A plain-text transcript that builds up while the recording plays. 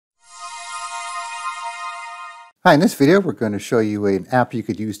Hi, in this video we're going to show you an app you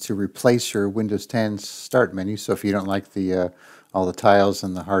could use to replace your Windows 10 start menu. So if you don't like the all the tiles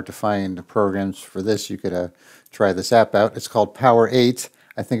and the hard to find programs for this, you could try this app out. It's called Power 8.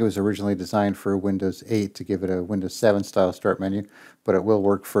 I think it was originally designed for Windows 8 to give it a Windows 7 style start menu, but it will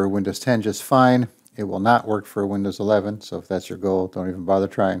work for Windows 10 just fine. It will not work for Windows 11, so if that's your goal, don't even bother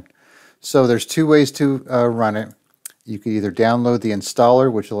trying. So there's two ways to run it. You could either download the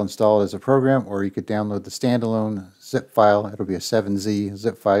installer, which will install it as a program, or you could download the standalone zip file. It'll be a 7Z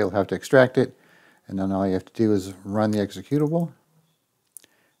zip file. You'll have to extract it, and then all you have to do is run the executable.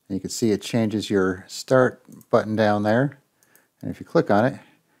 And you can see it changes your start button down there. And if you click on it,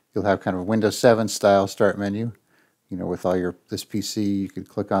 you'll have kind of a Windows 7 style start menu. You know, with all this PC, you could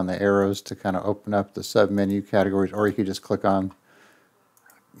click on the arrows to kind of open up the sub-menu categories, or you could just click on,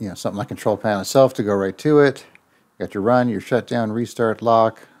 something like Control Panel itself to go right to it. Got your run, your shutdown, restart,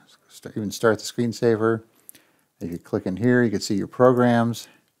 lock, even start the screensaver. If you click in here, you can see your programs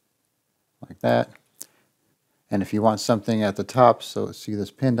like that. And if you want something at the top, so see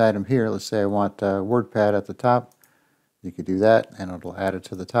this pinned item here, let's say I want WordPad at the top, you could do that and it'll add it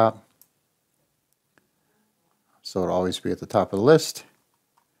to the top. So it'll always be at the top of the list.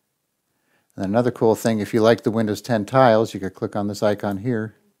 And another cool thing, if you like the Windows 10 tiles, you could click on this icon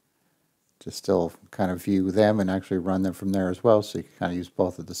here to still kind of view them and actually run them from there as well, so you can kind of use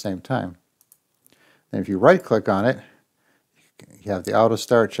both at the same time. Then if you right click on it, you have the auto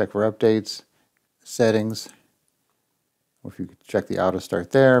start, check for updates, settings, or if you could check the auto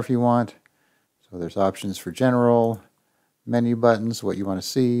start there if you want. So there's options for general, menu buttons, what you want to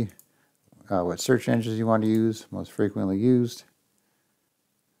see, what search engines you want to use, most frequently used,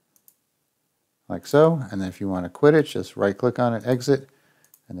 like so. And then if you want to quit it, just right click on it, exit,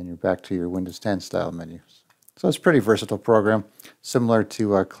 and then you're back to your Windows 10 style menus. So it's a pretty versatile program, similar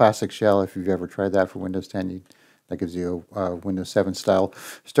to Classic Shell. If you've ever tried that for Windows 10, that gives you a Windows 7 style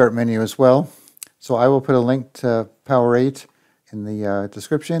start menu as well. So I will put a link to Power 8 in the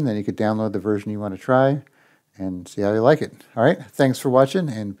description. Then you could download the version you want to try and see how you like it. All right, thanks for watching,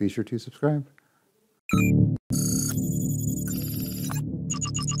 and be sure to subscribe.